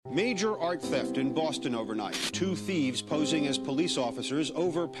Major art theft in Boston overnight. 2 thieves posing as police officers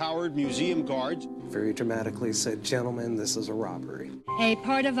overpowered museum guards. Very dramatically said, "Gentlemen, this is a robbery." A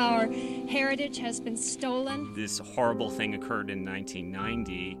part of our heritage has been stolen. This horrible thing occurred in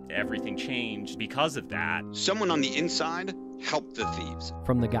 1990. Everything changed because of that. Someone on the inside helped the thieves.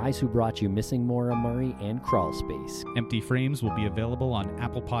 From the guys who brought you Missing Maura Murray and Crawl Space. Empty Frames will be available on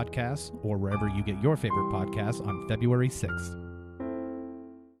Apple Podcasts or wherever you get your favorite podcasts on February 6th.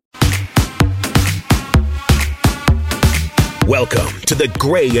 Welcome to the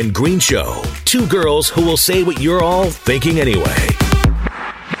Gray and Green Show. 2 girls who will say what you're all thinking anyway.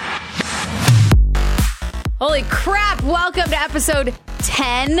 Holy crap. Welcome to episode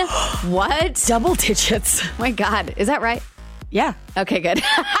 10. What? Double digits. Oh my God. Is that right? Yeah. Okay, good.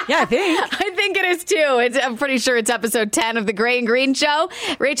 Yeah, I think. I think it is too. I'm pretty sure it's episode 10 of the Gray and Green Show.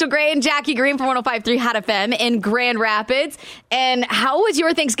 Rachel Gray and Jackie Green from 105.3 Hot FM in Grand Rapids. And how was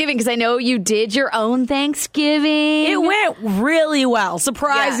your Thanksgiving? Because I know you did your own Thanksgiving. It went really well.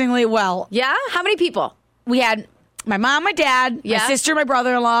 Surprisingly well. Yeah? How many people? We had my mom, my dad, my sister, my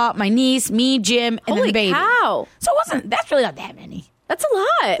brother-in-law, my niece, me, Jim, and then the baby. Cow. So that's really not that many. That's a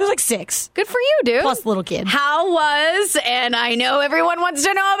lot. It was like 6. Good for you, dude. Plus the little kid. How was, and I know everyone wants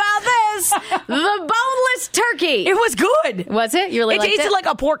to know about this, the boneless turkey? It was good. Was it? You really liked it? It tasted like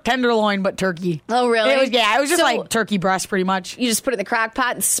a pork tenderloin, but turkey. Oh, really? It was just like turkey breast, pretty much. You just put it in the crock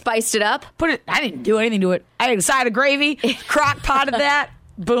pot and spiced it up? I didn't do anything to it. I had a side of gravy, crock potted that,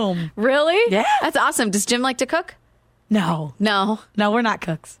 boom. Really? Yeah. That's awesome. Does Jim like to cook? No, we're not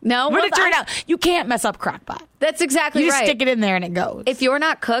cooks. No, but it turned out you can't mess up crock pot. That's exactly right. You just stick it in there and it goes. If you're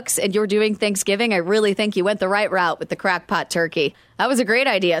not cooks and you're doing Thanksgiving, I really think you went the right route with the crock pot turkey. That was a great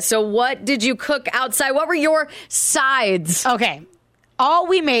idea. So what did you cook outside? What were your sides? Okay, all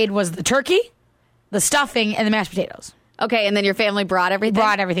we made was the turkey, the stuffing, and the mashed potatoes. Okay, and then your family brought everything?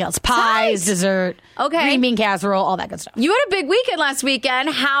 Brought everything else. Pies, dessert, green bean casserole, all that good stuff. You had a big weekend last weekend.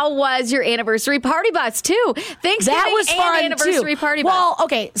 How was your anniversary party bus, too? Thanksgiving that was fun, and anniversary party bus. Well,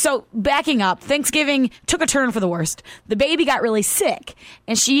 okay, so backing up, Thanksgiving took a turn for the worst. The baby got really sick,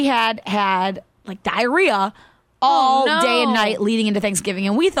 and she had like diarrhea all day and night leading into Thanksgiving.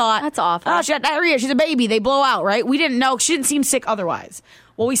 And we thought, that's awful. Oh, she had diarrhea. She's a baby. They blow out, right? We didn't know. She didn't seem sick otherwise.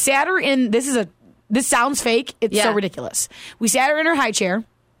 Well, we sat her in, this sounds fake. It's so ridiculous. We sat her in her high chair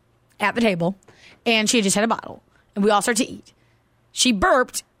at the table, and she had just had a bottle. And we all started to eat. She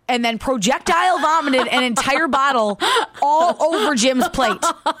burped and then projectile vomited an entire bottle all over Jim's plate.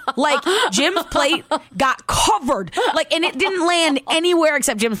 Like, Jim's plate got covered. And it didn't land anywhere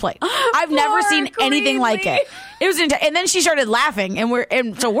except Jim's plate. I've never seen anything like it. It was and then she started laughing,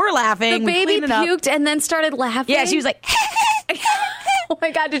 and so we're laughing. The baby puked and then started laughing? Yeah, she was like... Oh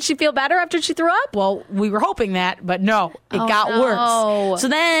my God, did she feel better after she threw up? Well, we were hoping that, but no, it got worse. So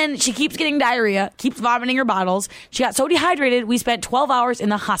then she keeps getting diarrhea, keeps vomiting her bottles. She got so dehydrated, we spent 12 hours in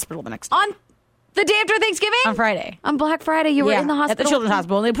the hospital the next day. On the day after Thanksgiving? On Friday. On Black Friday, you were in the hospital? At the Children's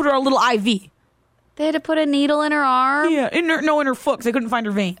Hospital, and they put her a little IV. They had to put a needle in her arm? Yeah, in her foot, because they couldn't find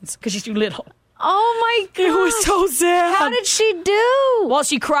her veins, because she's too little. Oh my God. It was so sad. How did she do? Well,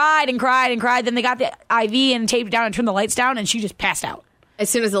 she cried and cried and cried. Then they got the IV and taped it down and turned the lights down, and she just passed out. As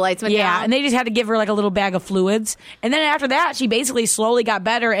soon as the lights went down? Yeah, and they just had to give her like a little bag of fluids. And then after that, she basically slowly got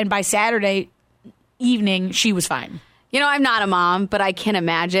better, and by Saturday evening, she was fine. You know, I'm not a mom, but I can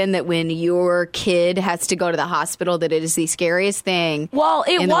imagine that when your kid has to go to the hospital, that it is the scariest thing. Well,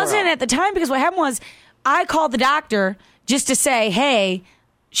 it wasn't at the time, because what happened was I called the doctor just to say, hey,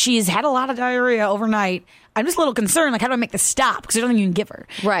 she's had a lot of diarrhea overnight. I'm just a little concerned. Like, how do I make this stop? Because there's nothing you can give her.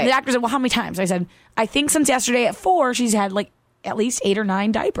 Right. And the doctor said, well, how many times? I said, I think since yesterday at 4, she's had like at least 8 or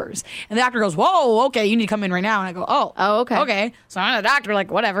 9 diapers. And the doctor goes, whoa, okay, you need to come in right now. And I go, oh, okay. Okay. So I'm the doctor,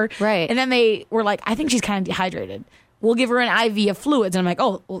 like, whatever. Right. And then they were like, I think she's kind of dehydrated. We'll give her an IV of fluids. And I'm like,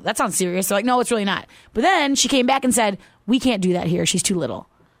 oh, well, that sounds serious. They're like, no, it's really not. But then she came back and said, we can't do that here. She's too little.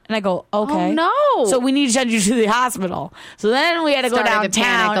 And I go, okay. Oh, no. So we need to send you to the hospital. So then we had to go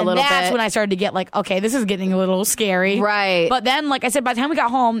downtown. And that's when I started to get like, okay, this is getting a little scary. Right. But then, like I said, by the time we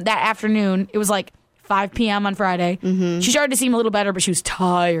got home that afternoon, it was like 5 p.m. on Friday. Mm-hmm. She started to seem a little better, but she was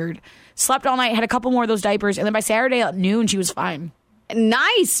tired. Slept all night, had a couple more of those diapers. And then by Saturday at noon, she was fine.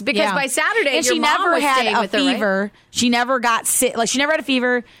 Nice, because by Saturday, and your she mom never was had staying a with fever. Her, right? She never got sick. Like, she never had a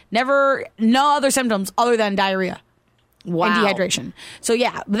fever. No other symptoms other than diarrhea. Wow. And dehydration. So,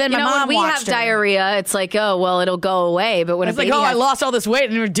 yeah. But then my mom when we have diarrhea, it's like, oh, well, it'll go away. But when it's like, I lost all this weight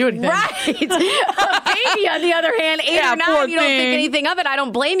and didn't do anything. Right. A baby, on the other hand, 8 or 9, you don't think anything of it. I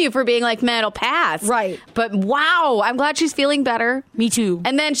don't blame you for being like, man, it'll pass. Right. But wow, I'm glad she's feeling better. Me too.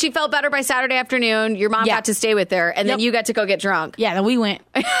 And then she felt better by Saturday afternoon. Your mom got to stay with her, and then you got to go get drunk. Yeah, then we went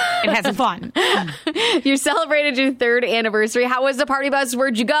and had some fun. You celebrated your 3rd anniversary. How was the party bus?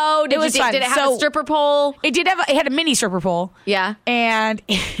 Where'd you go? It was fun. Did it have a stripper pole? It did have. It had a mini stripper pole. Yeah. And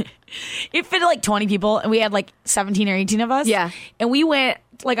it fit like 20 people, and we had like 17 or 18 of us. Yeah. And we went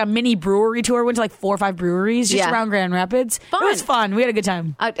like a mini brewery tour. Went to like 4 or 5 breweries just around Grand Rapids. Fun. It was fun. We had a good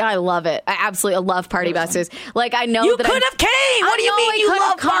time. I love it. I absolutely love party buses. Like, I know you that could have came. What do you mean you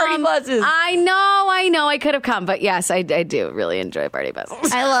love party buses? I know I could have come, but yes, I do really enjoy party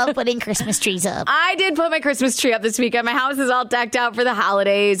buses. I love putting Christmas trees up. I did put my Christmas tree up this weekend. My house is all decked out for the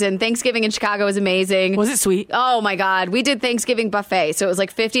holidays, and Thanksgiving in Chicago was amazing. Was it sweet? Oh my God. We did Thanksgiving buffet, so it was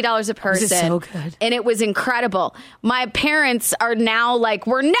like $50 a person. Was it so good? And it was incredible. My parents are now like,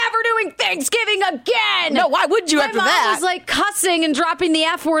 we're never doing Thanksgiving again. No, why would you my after mom that? was like cussing and dropping the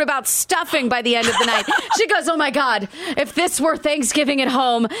F word about stuffing by the end of the night. She goes, oh my God, if this were Thanksgiving at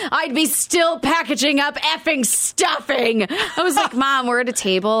home, I'd be still packaging up effing stuffing. I was like, Mom, we're at a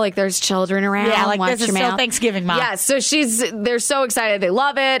table. Like, there's children around. Yeah, like Watch this is your still mouth. Thanksgiving, Mom. Yeah, so they're so excited. They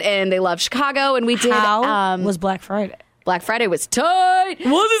love it, and they love Chicago. And we did. How was Black Friday? Black Friday was tight.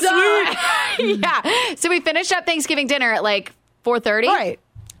 Was it sweet? Yeah. So we finished up Thanksgiving dinner at like 4:30. Right.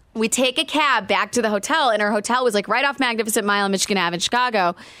 We take a cab back to the hotel, and our hotel was like right off Magnificent Mile and Michigan Ave in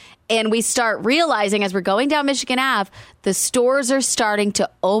Chicago. And we start realizing as we're going down Michigan Ave, the stores are starting to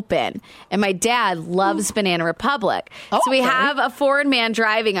open. And my dad loves Banana Republic. So we have a foreign man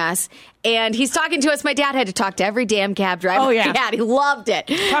driving us, and he's talking to us. My dad had to talk to every damn cab driver. Oh, yeah. He had. He loved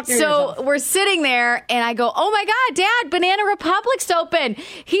it. So we're sitting there, and I go, oh, my God, Dad, Banana Republic's open.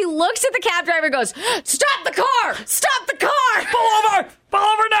 He looks at the cab driver and goes, stop the car! Stop the car! Pull over! Pull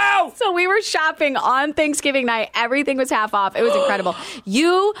over now! So we were shopping on Thanksgiving night. Everything was half off. It was incredible.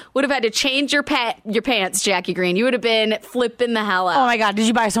 You would have had to change your pants, Jackie Green. You would have been flipping the hell out. Oh, my God. Did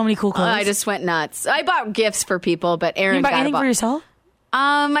you buy so many cool clothes? I just went nuts. I bought gifts for people, but Aaron you buy got anything for yourself?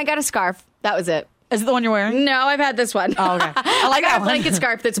 I got a scarf. That was it. Is it the one you're wearing? No, I've had this one. Oh, okay. I like got that a blanket one.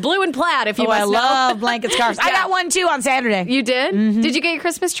 scarf that's blue and plaid, if you must I know. love blanket scarves. I got one, too, on Saturday. You did? Mm-hmm. Did you get your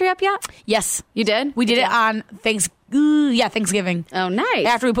Christmas tree up yet? Yes. You did? We did it on Thanksgiving. Oh, nice.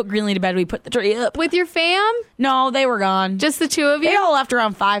 After we put Greenlee to bed, we put the tree up. With your fam? No, they were gone. Just the two of you? They all left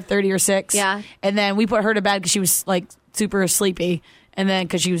around 5:30 or 6. Yeah. And then we put her to bed because she was, like, super sleepy. And then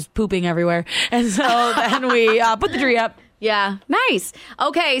because she was pooping everywhere. And so then we put the tree up. Yeah, nice.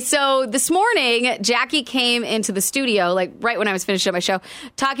 Okay, so this morning, Jackie came into the studio, like right when I was finishing up my show,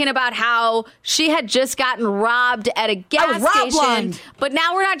 talking about how she had just gotten robbed at a gas station. But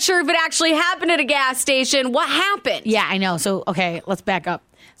now we're not sure if it actually happened at a gas station. What happened? Yeah, I know. So, okay, let's back up.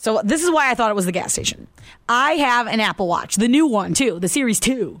 So this is why I thought it was the gas station. I have an Apple Watch, the new one, too, the Series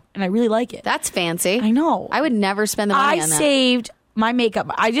 2, and I really like it. That's fancy. I know. I would never spend the money on that. I saved my makeup.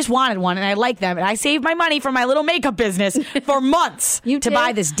 I just wanted one, and I like them. And I saved my money for my little makeup business for months to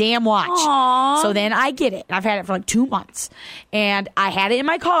buy this damn watch. Aww. So then I get it. I've had it for like 2 months. And I had it in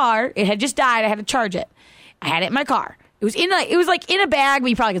my car. It had just died. I had to charge it. I had it in my car. It was like in a bag, but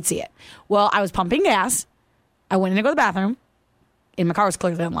you probably could see it. Well, I was pumping gas. I went in to go to the bathroom, and my car was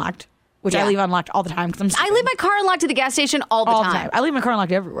clearly unlocked. Which I leave unlocked all the time because I leave my car unlocked at the gas station all the time. I leave my car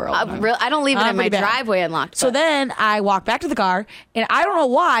unlocked everywhere. All the time. I don't leave it in my driveway unlocked. So then I walked back to the car, and I don't know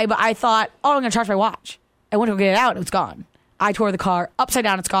why, but I thought, oh, I'm going to charge my watch. I went to go get it out, and it was gone. I tore the car upside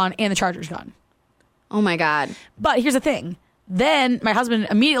down, it's gone, and the charger's gone. Oh, my God. But here's the thing. Then my husband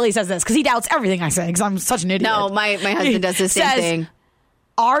immediately says this, because he doubts everything I say, because I'm such an idiot. No, my husband does the same thing.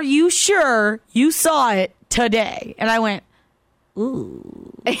 Are you sure you saw it today? And I went, ooh.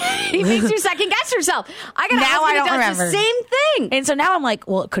 He makes you second guess yourself. I got now I don't does remember the same thing. And so now I'm like,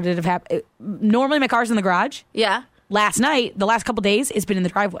 well, could it have happened? Normally my car's in the garage. Yeah. Last night, the last couple days, it's been in the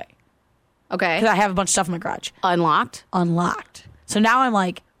driveway. Okay. Because I have a bunch of stuff in my garage. Unlocked. So now I'm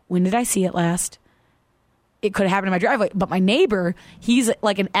like, when did I see it last? It could have happened in my driveway. But my neighbor, he's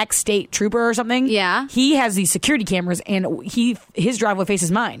like an ex-state trooper or something. Yeah. He has these security cameras, and his driveway faces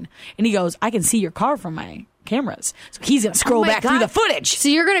mine. And he goes, I can see your car from my cameras. So he's going to scroll back through the footage. So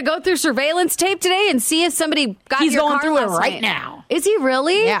you're going to go through surveillance tape today and see if somebody got your car. He's going through it last right night. now. Is he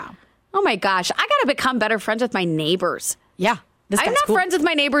really? Yeah. Oh my gosh. I got to become better friends with my neighbors. Yeah. I'm not friends with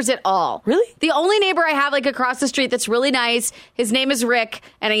my neighbors at all. Really? The only neighbor I have like across the street that's really nice, his name is Rick,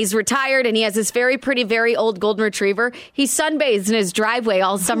 and he's retired, and he has this very pretty, very old golden retriever. He sunbathes in his driveway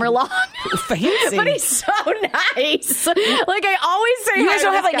all summer long. Fancy. But he's so nice. Like I always say, you guys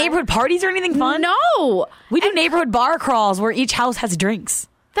don't have like neighborhood parties or anything fun? No. We do neighborhood bar crawls where each house has drinks.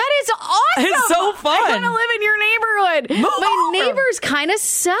 That is awesome. It's so fun. I want to live in your neighborhood. My neighbors kind of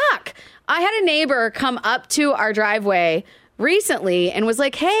suck. I had a neighbor come up to our driveway recently and was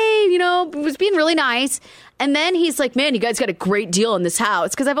like, hey, was being really nice. And then he's like, man, you guys got a great deal in this house.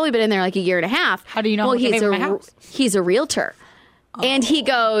 Because I've only been in there like a year and a half. How do you know? Well, he's a realtor. Oh. And he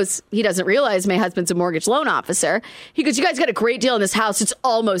goes, he doesn't realize my husband's a mortgage loan officer. He goes, you guys got a great deal in this house. It's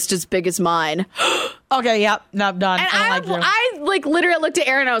almost as big as mine. Okay, yep, no, I'm done. And I literally looked at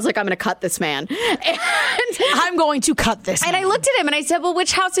Aaron and I was like, I'm going to cut this man. And I'm going to cut this man. And I looked at him and I said, well,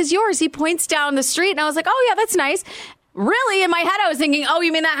 which house is yours? He points down the street and I was like, oh, yeah, that's nice. Really, in my head, I was thinking, oh,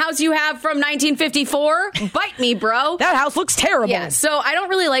 you mean that house you have from 1954? Bite me, bro. That house looks terrible. Yeah, so I don't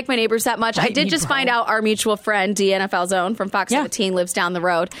really like my neighbors that much. I did just find out our mutual friend, DNFL Zone from Fox 17, lives down the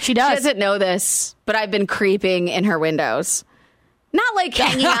road. She does. She doesn't know this, but I've been creeping in her windows. Not like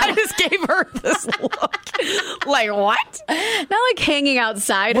hanging out. I just gave her this look. Like, what? Not like hanging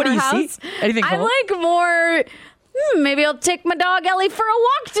outside what her do you house. See? Anything cool? I like more... maybe I'll take my dog Ellie for a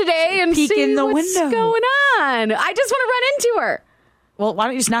walk today and peek see in the what's window. going on. I just want to run into her. Well, why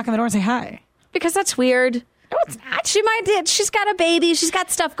don't you just knock on the door and say hi? Because that's weird. No, it's not. She's got a baby. She's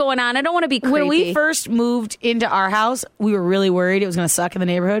got stuff going on. I don't want to be creepy. When we first moved into our house, we were really worried it was going to suck in the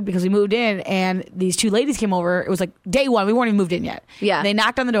neighborhood because we moved in and these two ladies came over. It was like day one. We weren't even moved in yet. Yeah. And they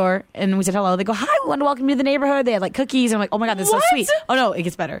knocked on the door and we said hello. They go, hi, we want to welcome you to the neighborhood. They had like cookies. And I'm like, oh my God, this is so sweet. Oh no, it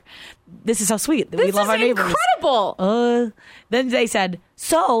gets better. This is so sweet. We love our neighbors. This is incredible. Then they said,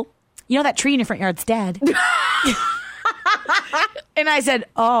 so, you know that tree in your front yard's dead? And I said,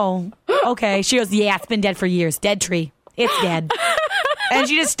 oh, okay. She goes, yeah, it's been dead for years. Dead tree. It's dead. And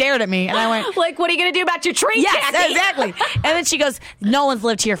she just stared at me. And I went, like, what are you going to do about your tree, yes, Kathy? Exactly. And then she goes, no one's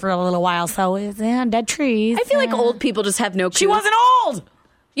lived here for a little while, so it's dead trees. I feel like old people just have no clue. She wasn't old.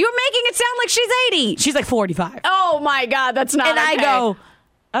 You're making it sound like she's 80. She's like 45. Oh, my God. That's not And okay. I go,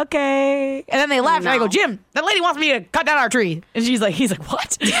 okay. And then they laughed, and I go, Jim, that lady wants me to cut down our tree. And he's like,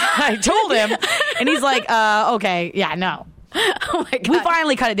 what? I told him. And he's like, okay, yeah, no. Oh my God. We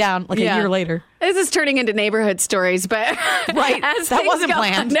finally cut it down like a year later. This is turning into neighborhood stories, but right, that wasn't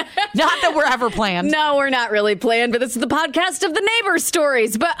planned. Not that we're ever planned. No, we're not really planned, but this is the podcast of the neighbor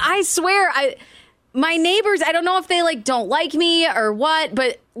stories. But I swear, my neighbors, I don't know if they don't like me or what,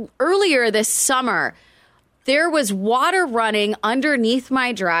 but earlier this summer, there was water running underneath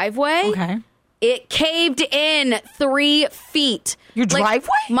my driveway. Okay. It caved in 3 feet. Your driveway?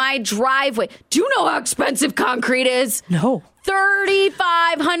 My driveway. Do you know how expensive concrete is? No.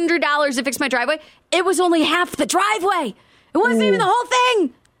 $3,500 to fix my driveway. It was only half the driveway. It wasn't even the whole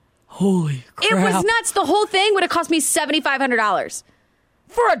thing. Holy crap. It was nuts. The whole thing would have cost me $7,500.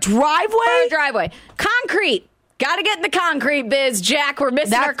 For a driveway? For a driveway. Concrete. Got to get in the concrete biz, Jack. We're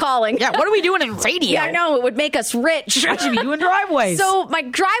missing our calling. Yeah, what are we doing in radio? Yeah, I know. It would make us rich. What should we be doing driveways? So my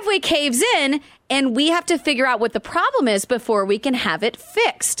driveway caves in, and we have to figure out what the problem is before we can have it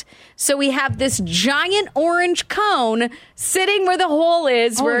fixed. So we have this giant orange cone sitting where the hole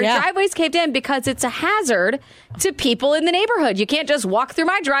is, where driveway's caved in, because it's a hazard to people in the neighborhood. You can't just walk through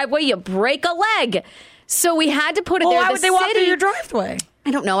my driveway. You break a leg. So we had to put it there. Why would they walk through your driveway? I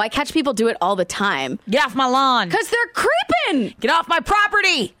don't know. I catch people do it all the time. Get off my lawn. Because they're creeping. Get off my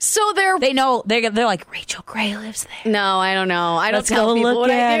property. So they know. They're like, Rachel Gray lives there. No, I don't know. I don't tell people what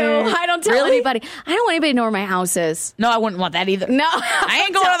I do. I don't tell anybody. I don't want anybody to know where my house is. No, I wouldn't want that either. No. I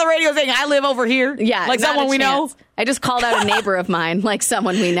ain't going on the radio saying I live over here. Yeah. Like someone we know. I just called out a neighbor of mine, like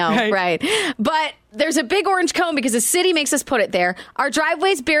someone we know. Right. But there's a big orange cone because the city makes us put it there. Our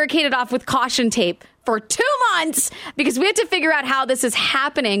driveway's barricaded off with caution tape for 2 months because we had to figure out how this is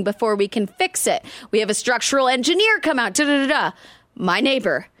happening before we can fix it. We have a structural engineer come out. My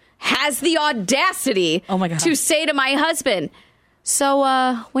neighbor has the audacity to say to my husband,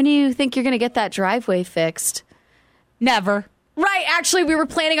 so when do you think you're going to get that driveway fixed? Never. Right. Actually, we were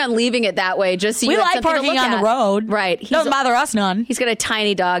planning on leaving it that way just so you we had like something to parking look on at. the road. Right. Doesn't bother us none. He's got a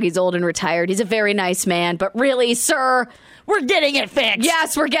tiny dog. He's old and retired. He's a very nice man. But really, sir, we're getting it fixed.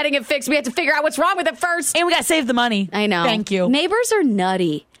 Yes, we're getting it fixed. We have to figure out what's wrong with it first. And we got to save the money. I know. Thank you. Neighbors are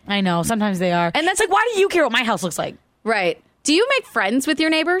nutty. I know. Sometimes they are. And that's like, why do you care what my house looks like? Right. Do you make friends with your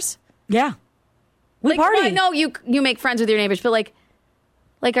neighbors? Yeah. We party. Well, I know you make friends with your neighbors, but like,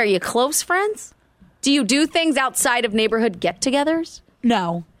 are you close friends? Do you do things outside of neighborhood get-togethers?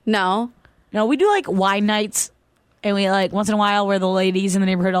 No. No? No, we do like wine nights. And we once in a while where the ladies in the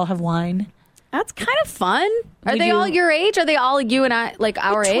neighborhood all have wine. That's kind of fun. Are they all your age? Are they all you and I, like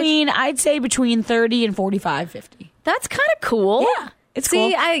our age? I'd say between 30 and 45, 50. That's kind of cool. Yeah. It's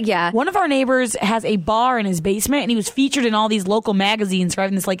See, cool. One of our neighbors has a bar in his basement, and he was featured in all these local magazines for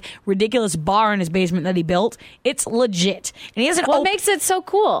having this like ridiculous bar in his basement that he built. It's legit, and he has What makes it so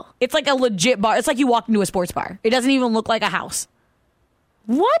cool? It's like a legit bar. It's like you walk into a sports bar. It doesn't even look like a house.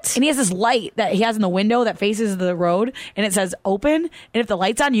 What? And he has this light that he has in the window that faces the road, and it says open. And if the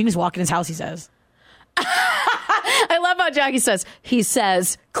light's on, you can just walk in his house. He says. I love how Jackie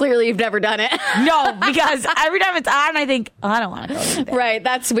says, clearly you've never done it. No, because every time it's on, I think, I don't want to go there. Right,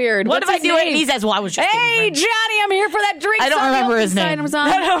 that's weird. What if I do it and he says, well, I was just Hey, Johnny, I'm here for that drink. I don't remember his name. I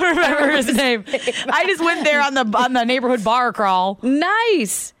don't remember his name. I just went there on the neighborhood bar crawl.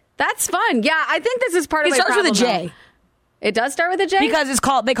 Nice. That's fun. Yeah, I think this is part of my problem. It starts with a J. It does start with a J? Because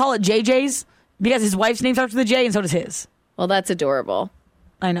they call it JJ's, because his wife's name starts with a J, and so does his. Well, that's adorable.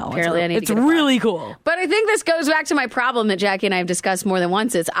 I know. Apparently, it's really cool. But I think this goes back to my problem that Jackie and I have discussed more than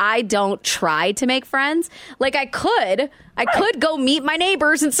once is I don't try to make friends. Like I could go meet my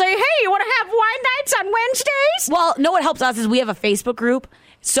neighbors and say, hey, you want to have wine nights on Wednesdays? Well, no, what helps us is we have a Facebook group.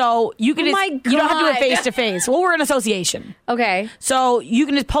 So you can you don't have to do it face to face. Well, we're an association. Okay. So you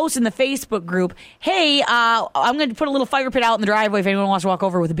can just post in the Facebook group, hey, I'm going to put a little fire pit out in the driveway if anyone wants to walk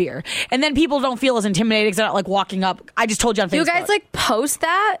over with a beer. And then people don't feel as intimidated because they're not like walking up. I just told you on Facebook. Do you guys like post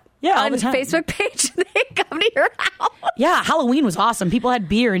that? Yeah, on the Facebook page, they come to your house. Yeah, Halloween was awesome. People had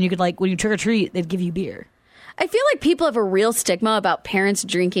beer, and you could when you trick or treat, they'd give you beer. I feel like people have a real stigma about parents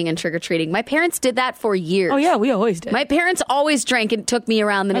drinking and trick-or-treating. My parents did that for years. Oh, yeah, we always did. My parents always drank and took me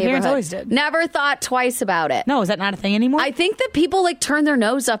around the neighborhood. My parents always did. Never thought twice about it. No, is that not a thing anymore? I think that people turn their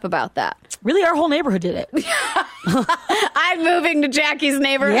nose up about that. Really, our whole neighborhood did it. I'm moving to Jackie's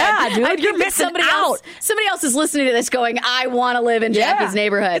neighborhood. Yeah, dude, you're missing out. Somebody else is listening to this going, I want to live in Jackie's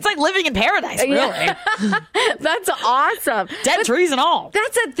neighborhood. It's like living in paradise, really. Yeah. That's awesome. Dead trees and all.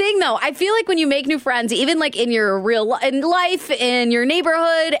 That's a thing, though. I feel like when you make new friends, even in your in life, in your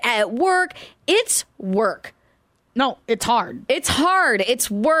neighborhood, at work, it's work. No, it's hard. It's hard.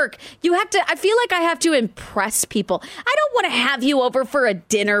 It's work. I feel like I have to impress people. I don't want to have you over for a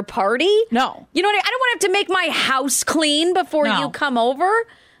dinner party. No. You know what I don't want to have to make my house clean before you come over.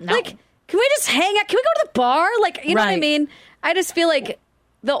 No. Can we just hang out? Can we go to the bar? You know what I mean? I just feel like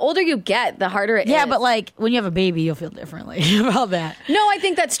the older you get, the harder it is. Yeah, but when you have a baby, you'll feel differently about that. No, I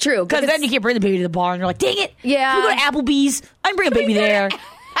think that's true. Because then you can't bring the baby to the bar and you're like, dang it. Yeah. Can we go to Applebee's? I can bring a baby there.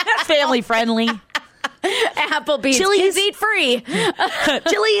 That's family friendly. Applebee's. Chili's. Kids eat free.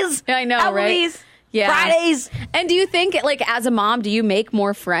 Chili's. I know, Applebee's. right? Yeah. Fridays. And do you think, as a mom, do you make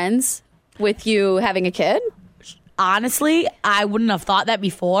more friends with you having a kid? Honestly, I wouldn't have thought that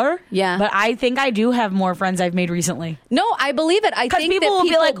before. Yeah. But I think I do have more friends I've made recently. No, I believe it. I think people will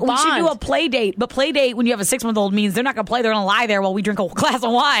be like, bond. we should do a play date. But play date when you have a 6-month-old means they're not going to play. They're going to lie there while we drink a glass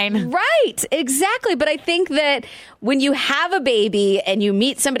of wine. Right. Exactly. But I think that when you have a baby and you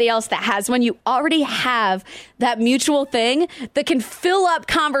meet somebody else that has one, you already have that mutual thing that can fill up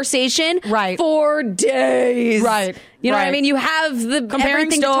conversation for days. Right. You know what I mean? You have the comparing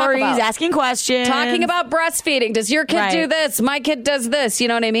stories, asking questions, talking about breastfeeding. Does your kid do this? My kid does this. You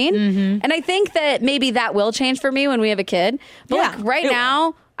know what I mean? Mm-hmm. And I think that maybe that will change for me when we have a kid. But right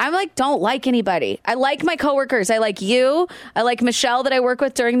now, I'm don't like anybody. I like my coworkers. I like you. I like Michelle that I work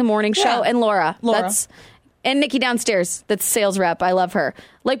with during the morning show, and Laura. And Nikki downstairs. That's sales rep. I love her.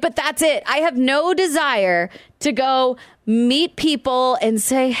 But that's it. I have no desire to go meet people and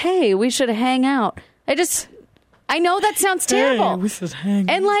say, hey, we should hang out. I know that sounds terrible. Hey, we should hang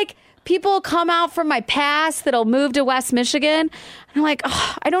out. And people come out from my past that'll move to West Michigan. And I'm like,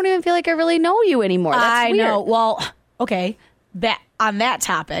 I don't even feel like I really know you anymore. That's weird. Know. Well, okay. On that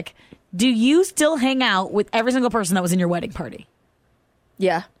topic, do you still hang out with every single person that was in your wedding party?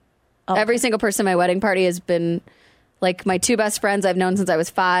 Yeah. Oh. Every single person at my wedding party has been my 2 best friends I've known since I was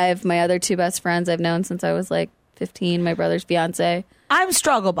 5. My other 2 best friends I've known since I was 15. My brother's fiance. I'm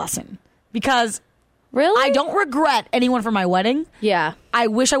struggle bussing because really? I don't regret anyone from my wedding. Yeah. I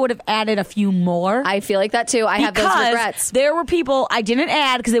wish I would have added a few more. I feel like that too. I have those regrets. There were people I didn't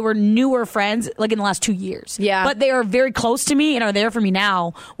add because they were newer friends in the last 2 years. Yeah. But they are very close to me and are there for me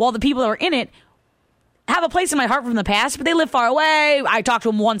now, while the people that were in it have a place in my heart from the past, but they live far away. I talk to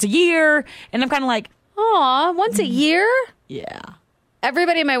them once a year, and I'm kind of like, aw, once a year? Yeah.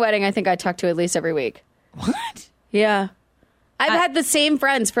 Everybody at my wedding, I think I talk to at least every week. What? Yeah. I've had the same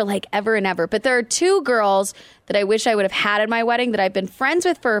friends for ever and ever. But there are 2 girls that I wish I would have had at my wedding that I've been friends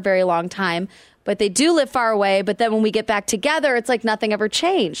with for a very long time. But they do live far away. But then when we get back together, it's like nothing ever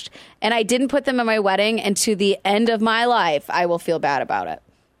changed. And I didn't put them at my wedding. And to the end of my life, I will feel bad about it.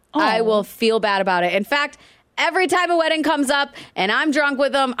 I will feel bad about it. In fact, every time a wedding comes up and I'm drunk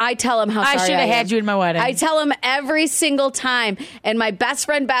with them, I tell them how sorry I should have had you in my wedding. I tell them every single time. And my best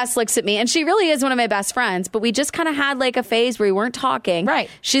friend Bess looks at me, and she really is one of my best friends, but we just kind of had like a phase where we weren't talking. Right.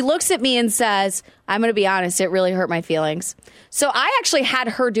 She looks at me and says, I'm going to be honest, it really hurt my feelings. So I actually had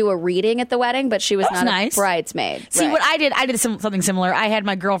her do a reading at the wedding, but she was not nice. a bridesmaid. See, Right. what I did something similar. I had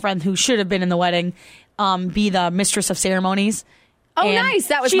my girlfriend who should have been in the wedding be the mistress of ceremonies. Oh, And nice.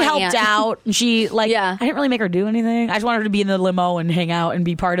 That was she my helped aunt. out. And she, I didn't really make her do anything. I just wanted her to be in the limo and hang out and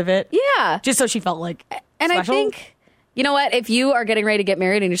be part of it. Yeah. Just so she felt like And special. I think, you know what? If you are getting ready to get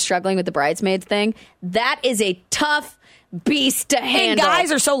married and you're struggling with the bridesmaids thing, that is a tough beast to And handle.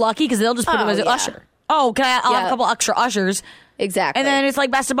 guys are so lucky because they'll just put them as an yeah. usher. Oh, I'll have a couple extra ushers. Exactly. And then it's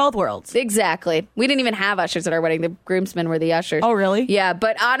like best of both worlds. Exactly. We didn't even have ushers at our wedding. The groomsmen were the ushers. Oh, really? Yeah.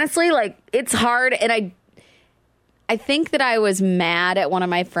 But honestly, it's hard. And I think that I was mad at one of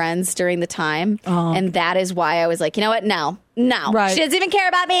my friends during the time. And that is why I was like, you know what? No. Right. She doesn't even care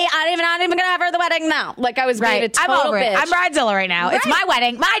about me. I'm not even going to have her at the wedding now. I was being a total I'm over bitch. it. I'm bridezilla right now. It's my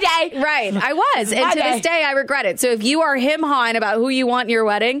wedding. My day. Right. I was. And to this day, I regret it. So if you are him-hawing about who you want in your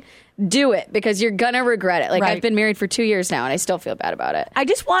wedding, do it because you're going to regret it. Right. I've been married for 2 years now and I still feel bad about it. I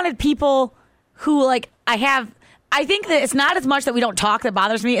just wanted people who, I think that it's not as much that we don't talk that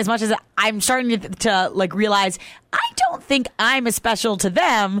bothers me as much as I'm starting to realize I don't think I'm as special to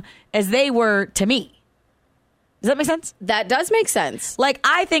them as they were to me. Does that make sense? That does make sense.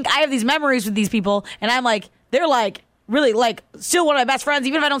 I think I have these memories with these people and I'm they're really still one of my best friends,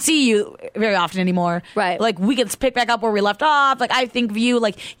 even if I don't see you very often anymore. Right. We can pick back up where we left off. I think of you,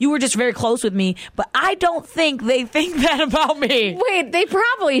 you were just very close with me, but I don't think they think that about me. Wait, they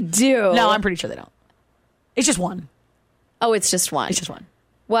probably do. No, I'm pretty sure they don't. It's just one. Oh, it's just one. It's just one.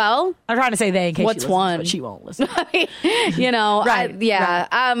 Well, I'm trying to say they in case what's she listens, one? but she won't listen. Right. Yeah.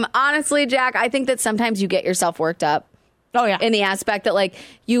 Right. Honestly, Jack, I think that sometimes you get yourself worked up. Oh, yeah. In the aspect that,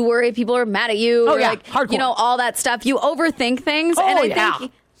 you worry people are mad at you. Oh, or, yeah. Hardcore. All that stuff. You overthink things. Oh, and I yeah.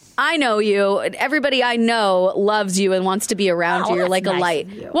 think I know you. Everybody I know loves you and wants to be around you. You're like that's a nice light.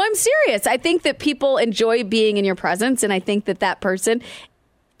 of you. Well, I'm serious. I think that people enjoy being in your presence, and I think that person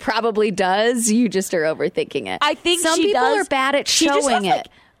probably does. You just are overthinking it. I think some she people does. are bad at She just showing has, it.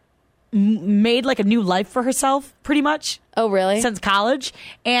 Made a new life for herself, pretty much. Oh, really? Since college.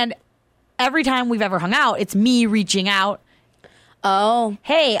 And every time we've ever hung out, it's me reaching out. Oh.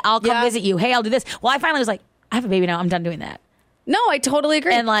 Hey, I'll come Yeah. visit you. Hey, I'll do this. Well, I finally was like, I have a baby now. I'm done doing that. No, I totally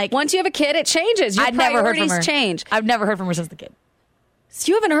agree. And, once you have a kid, it changes. Your I'd never heard from priorities her. change. I've never heard from her since the kid. So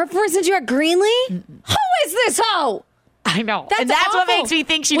you haven't heard from her since you were at Greenlee? Who is this hoe? I know. That's and that's what awful. makes me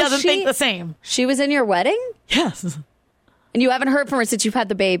think she Was doesn't think the same. She was in your wedding? Yes. And you haven't heard from her since you've had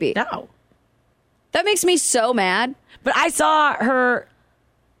the baby? No. That makes me so mad. But I saw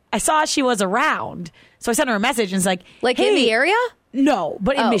she was around. So I sent her a message and it's like, Like in hey, the area? No,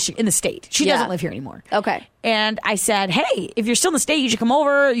 but in Oh. Michigan, in the state. She Yeah. doesn't live here anymore. Okay. And I said, hey, if you're still in the state, you should come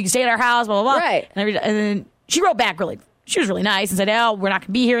over. You can stay at our house, blah, blah, blah. Right. And then she wrote back she was really nice and said, oh, we're not going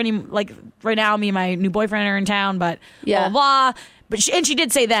to be here right now. Me and my new boyfriend are in town, but Yeah. blah, blah, blah. But she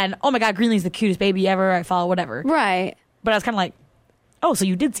did say then, oh my God, Greenlee's the cutest baby ever. I follow, whatever. Right. But I was kind of like, oh, so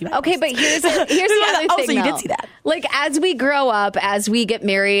you did see that. Okay, but here's the other thing. Oh, so you did though. see that. As we grow up, as we get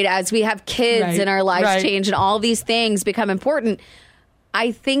married, as we have kids Right, and our lives right. change and all these things become important,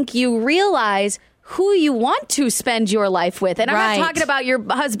 I think you realize who you want to spend your life with. And I'm Right. not talking about your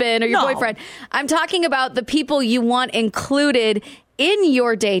husband or your No. boyfriend. I'm talking about the people you want included in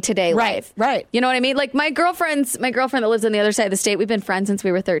your day-to-day life. Right. You know what I mean? My girlfriend that lives on the other side of the state, we've been friends since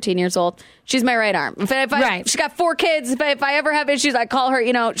we were 13 years old. She's my right arm. Right. She's got 4 kids. If I ever have issues, I call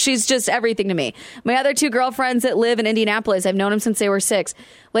her. She's just everything to me. My other 2 girlfriends that live in Indianapolis, I've known them since they were 6.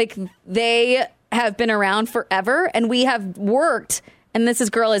 They have been around forever, and we have worked. And this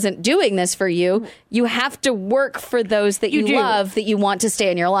girl isn't doing this for you. You have to work for those that you do. love, that you want to stay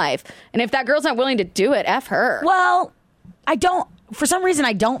in your life. And if that girl's not willing to do it, F her. Well, for some reason,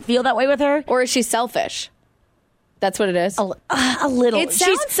 I don't feel that way with her. Or is she selfish? That's what it is. A little. It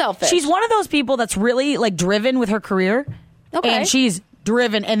sounds selfish. She's one of those people that's really driven with her career. Okay. And she's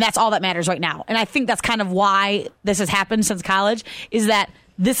driven, and that's all that matters right now. And I think that's kind of why this has happened since college, is that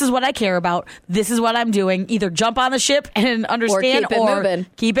this is what I care about. This is what I'm doing. Either jump on the ship and understand, or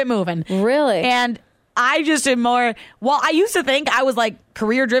keep it moving. Really? And I just am more, I used to think I was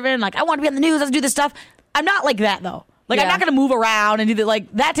career driven, I want to be on the news, let's do this stuff. I'm not like that though. Like, I'm not going to move around and do that.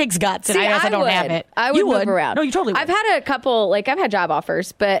 Like, that takes guts, and I guess I don't have it. I would move around. No, you totally would. I've had a couple, like, I've had job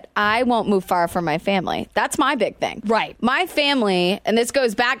offers, but I won't move far from my family. That's my big thing. Right. My family, and this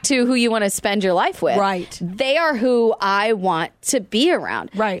goes back to who you want to spend your life with. Right. They are who I want to be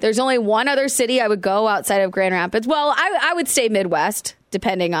around. Right. There's only one other city I would go outside of Grand Rapids. Well, I would stay Midwest,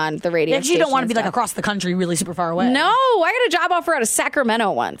 depending on the radio Because you don't want to be, like, across the country really super far away. No, I got a job offer out of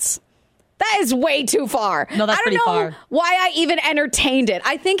Sacramento once. That is way too far. No, that's pretty far. I don't know why I even entertained it.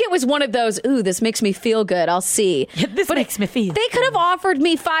 I think it was one of those, ooh, this makes me feel good. I'll see. This makes me feel They could have offered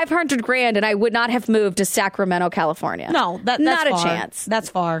me $500,000 and I would not have moved to Sacramento, California. No, that's not far. a chance.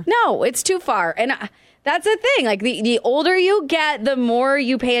 That's far. No, it's too far. And that's the thing. Like, the older you get, the more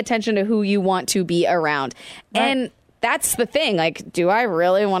you pay attention to who you want to be around. Right. And that's the thing. Like, do I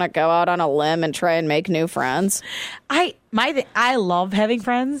really want to go out on a limb and try and make new friends? I love having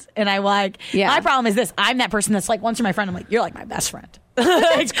friends, and my problem is this: I'm that person that's like, once you're my friend, I'm like, you're like my best friend.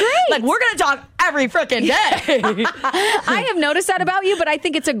 That's great. Like, we're gonna talk every freaking day. I have noticed that about you, but I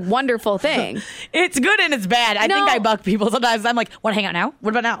think it's a wonderful thing. It's good and it's bad. I think I buck people sometimes. I'm like, want to hang out now? What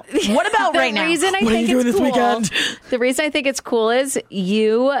about now? What about right now? What are you doing this weekend? The reason I think it's cool is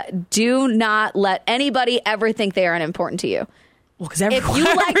you do not let anybody ever think they are unimportant to you. Well, because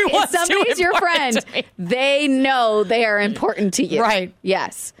if somebody's your friend, they know they are important to you. Right.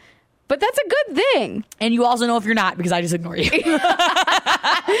 Yes. But that's a good thing. And you also know if you're not, because I just ignore you.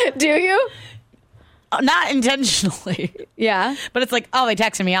 Do you? Not intentionally. Yeah. But it's like, oh, they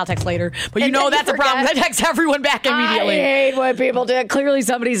texted me. I'll text later. But you know that's a problem. I text everyone back immediately. I hate when people do it. Clearly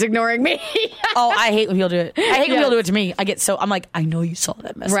somebody's ignoring me. Oh, I hate when people do it. I hate when people do it to me. I'm like, I know you saw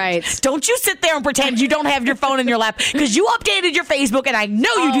that message. Right. Don't you sit there and pretend you don't have your phone in your lap, because you updated your Facebook, and I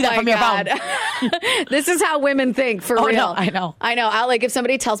know you do that from your phone. This is how women think, for real. No, I know. I'll, like, if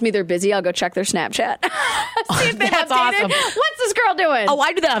somebody tells me they're busy, I'll go check their Snapchat. See if they've That's updated. awesome. What's this girl doing? Oh,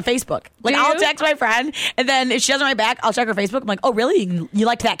 I do that on Facebook. Like, I'll text my friend, and then if she doesn't write back, I'll check her Facebook. I'm like, oh, really? You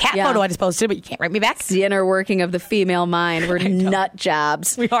liked that cat photo I just posted, but you can't write me back? It's the inner working of the female mind. We're nut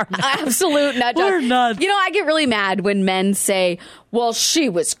jobs. We are nuts. Absolute nut jobs. We're nuts. You know, I get really mad when men say, well, she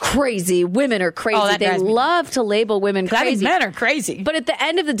was crazy. Women are crazy. Oh, they love to label women crazy. I think men are crazy. But at the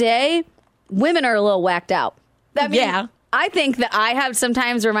end of the day, women are a little whacked out. I mean, yeah. I think that I have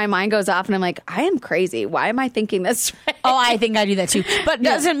sometimes where my mind goes off and I'm like, I am crazy. Why am I thinking this way? Oh, I think I do that too. But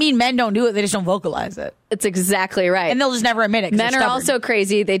doesn't mean men don't do it. They just don't vocalize it. It's exactly right. And they'll just never admit it. Men are also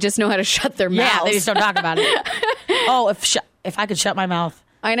crazy. They just know how to shut their mouths. Yeah, they just don't talk about it. Oh, if I could shut my mouth.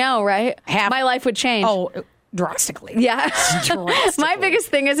 I know, right? My life would change. Oh, drastically. Yeah. Drastically. My biggest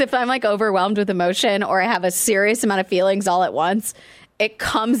thing is if I'm like overwhelmed with emotion or I have a serious amount of feelings all at once, it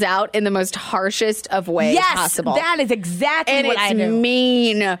comes out in the most harshest of ways possible. That is exactly what I do. And it's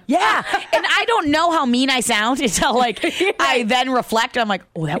mean. Yeah. And I don't know how mean I sound until like I then reflect. I'm like,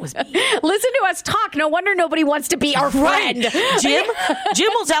 oh, that was mean. Listen to us talk. No wonder nobody wants to be our friend. Jim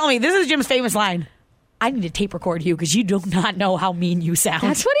will tell me, this is Jim's famous line, I need to tape record you because you do not know how mean you sound.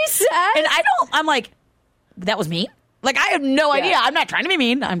 That's what he said. And I'm like, that was mean? Like, I have no idea. I'm not trying to be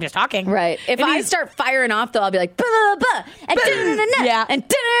mean. I'm just talking. Right. If I start firing off, though, I'll be like, bah, bah, and da-da-da-da, yeah. And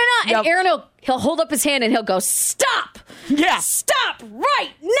da-da-da-da. And Aaron he'll hold up his hand and he'll go, stop. Yeah. Stop right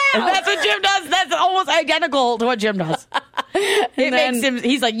now. And that's what Jim does. That's almost identical to what Jim does. It makes him,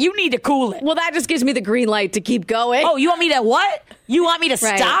 he's like, you need to cool it. Well, that just gives me the green light to keep going. Oh, you want me to what? You want me to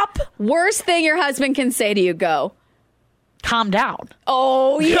stop? Worst thing your husband can say to you, go. Calm down.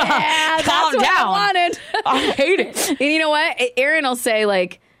 Oh, yeah. Calm that's down. What I wanted. I hate it. And you know what? Aaron will say,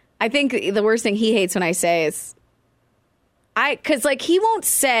 like, I think the worst thing he hates when I say is, because, like, he won't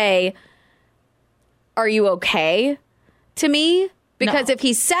say, are you okay to me? Because if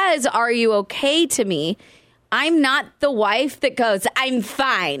he says, are you okay to me, I'm not the wife that goes, I'm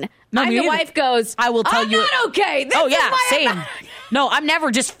fine. No, I'm the wife goes, I will tell I'm you. not okay. This oh, is yeah, why same. I'm not. No, I'm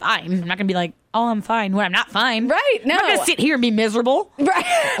never just fine. I'm not going to be like, oh, I'm fine when I'm not fine. Right, no. I'm not going to sit here and be miserable. Right.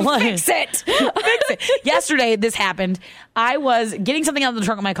 Fix it. Fix it. Yesterday, this happened. I was getting something out of the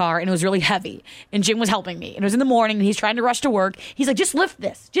trunk of my car, and it was really heavy. And Jim was helping me. And it was in the morning, and he's trying to rush to work. He's like, just lift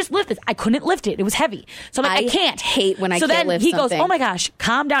this. Just lift this. I couldn't lift it. It was heavy. So I'm like, I can't. Hate when I so can't lift something. So then he goes, oh, my gosh,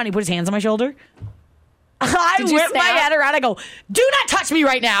 calm down. He put his hands on my shoulder. I whip my head around. I go, do not touch me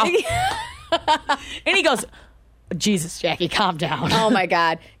right now. And he goes, Jesus, Jackie, calm down. Oh, my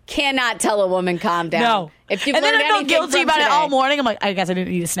God. Cannot tell a woman calm down. No. If you've and then learned I felt anything guilty from about today. it all morning. I'm like, I guess I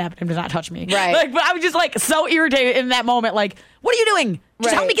didn't need to snap at him to not touch me. Right. Like, but I was just like so irritated in that moment. Like, what are you doing?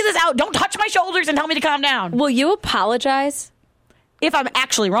 Just help me get this out. Don't touch my shoulders and tell me to calm down. Will you apologize? If I'm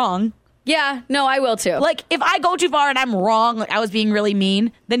actually wrong. Yeah, no, I will too. Like, if I go too far and I'm wrong, like I was being really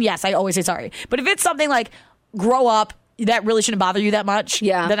mean, then yes, I always say sorry. But if it's something like, grow up, that really shouldn't bother you that much,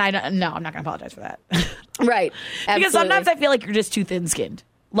 Yeah. then I'm not going to apologize for that. Right. Because sometimes I feel like you're just too thin-skinned.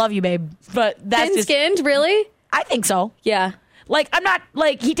 Love you, babe. But that's thin-skinned, really? I think so. Yeah. Like, I'm not,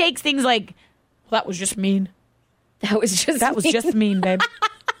 like, he takes things like, well, that was just mean. That was just mean, babe.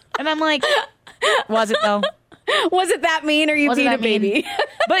 And I'm like, was it though? Was it that mean, or you being a baby?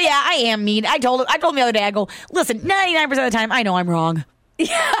 But yeah, I am mean. I told him the other day, I go, listen, 99% of the time, I know I'm wrong.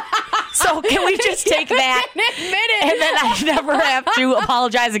 So can we just take that and then I never have to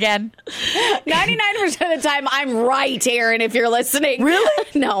apologize again? 99% of the time, I'm right, Aaron, if you're listening. Really?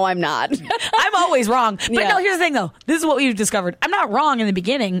 No, I'm not. I'm always wrong. But Yeah. no, here's the thing, though. This is what we've discovered. I'm not wrong in the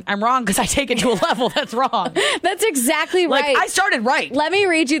beginning. I'm wrong because I take it to a level that's wrong. That's exactly right. Like, I started right. Let me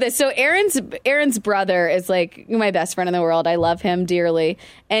read you this. So Aaron's brother is like my best friend in the world. I love him dearly.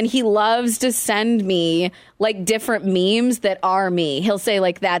 And he loves to send me like different memes that are me. He'll say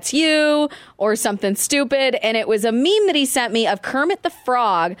like, that's you, or something stupid. And it was a meme that he sent me of Kermit the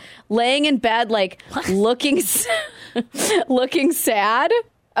Frog laying in bed, like looking sad.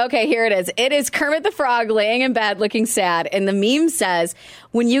 Okay, here it is. It is Kermit the Frog laying in bed looking sad. And the meme says,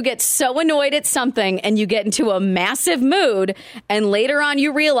 when you get so annoyed at something and you get into a massive mood and later on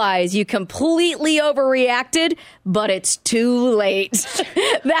you realize you completely overreacted, but it's too late.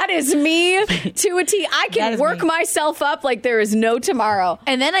 That is me to a T. I can work myself up like there is no tomorrow.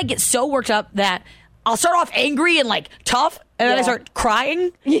 And then I get so worked up that I'll start off angry and like tough, and then I start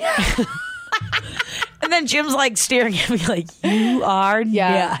crying. Yeah. And then Jim's like staring at me like, you are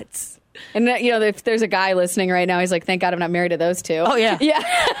nuts. And if there's a guy listening right now, he's like, thank God I'm not married to those two. Oh, yeah. Yeah.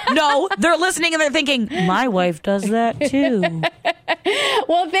 No, they're listening and they're thinking, my wife does that too.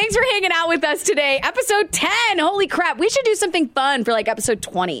 Well, thanks for hanging out with us today. Episode 10. Holy crap. We should do something fun for like episode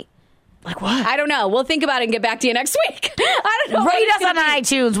 20. Like what? I don't know. We'll think about it and get back to you next week. I don't know. Rate us on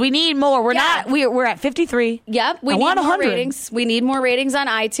iTunes. We need more. We're at 53. Yep. We need more ratings. We need more ratings on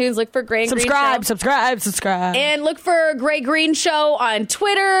iTunes. Look for Gray and Green Show. Subscribe. And look for Gray Green Show on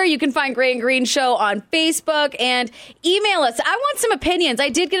Twitter. You can find Gray and Green Show on Facebook. And email us. I want some opinions. I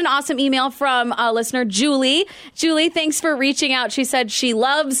did get an awesome email from listener Julie. Julie, thanks for reaching out. She said she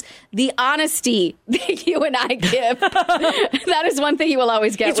loves the honesty that you and I give. That is one thing you will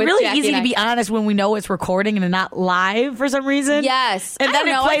always get. It's with really Jackie easy to be honest when we know it's recording and not live for some reason. Yes. And then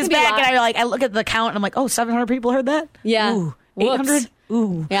it plays back and I look at the count and I'm like, oh, 700 people heard that? Yeah. Ooh, 800?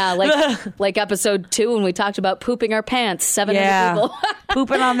 Ooh. Yeah, like episode 2 when we talked about pooping our pants. 700 people.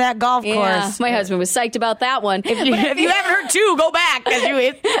 Pooping on that golf course. Yeah, my husband was psyched about that one. If you haven't heard 2, go back.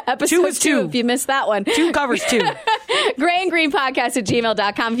 Episode 2 is 2. If you missed that one. 2 covers 2. Gray and Green Podcast at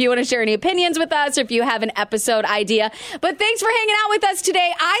gmail.com if you want to share any opinions with us or if you have an episode idea. But thanks for hanging out with us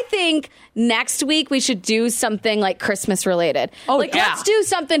today. I think next week we should do something like Christmas related. Oh, let's do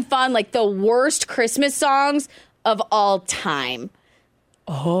something fun, like the worst Christmas songs of all time.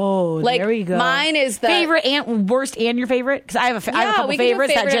 Oh, there we go. Mine is the favorite and worst and your favorite, because I have a couple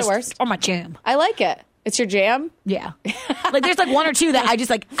favorites that just are my jam. I like it. It's your jam? Yeah. Like there's like one or two that I just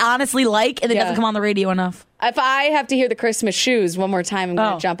like honestly like, and it doesn't come on the radio enough. If I have to hear the Christmas shoes one more time, I'm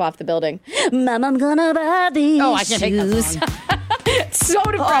going to jump off the building. Mom, I'm gonna buy these shoes. I can't take that song. It's so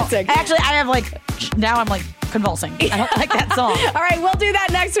depressing. Actually, I have now I'm like convulsing. I don't like that song. All right, we'll do that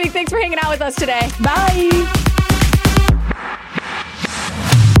next week. Thanks for hanging out with us today. Bye.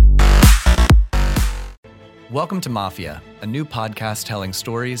 Welcome to Mafia, a new podcast telling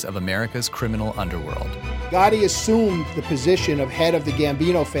stories of America's criminal underworld. Gotti assumed the position of head of the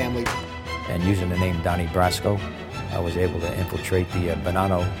Gambino family. And using the name Donnie Brasco, I was able to infiltrate the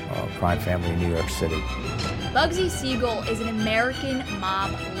Bonanno crime family in New York City. Bugsy Siegel is an American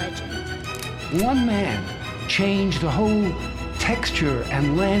mob legend. One man changed the whole texture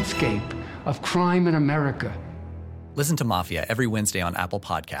and landscape of crime in America. Listen to Mafia every Wednesday on Apple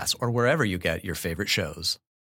Podcasts or wherever you get your favorite shows.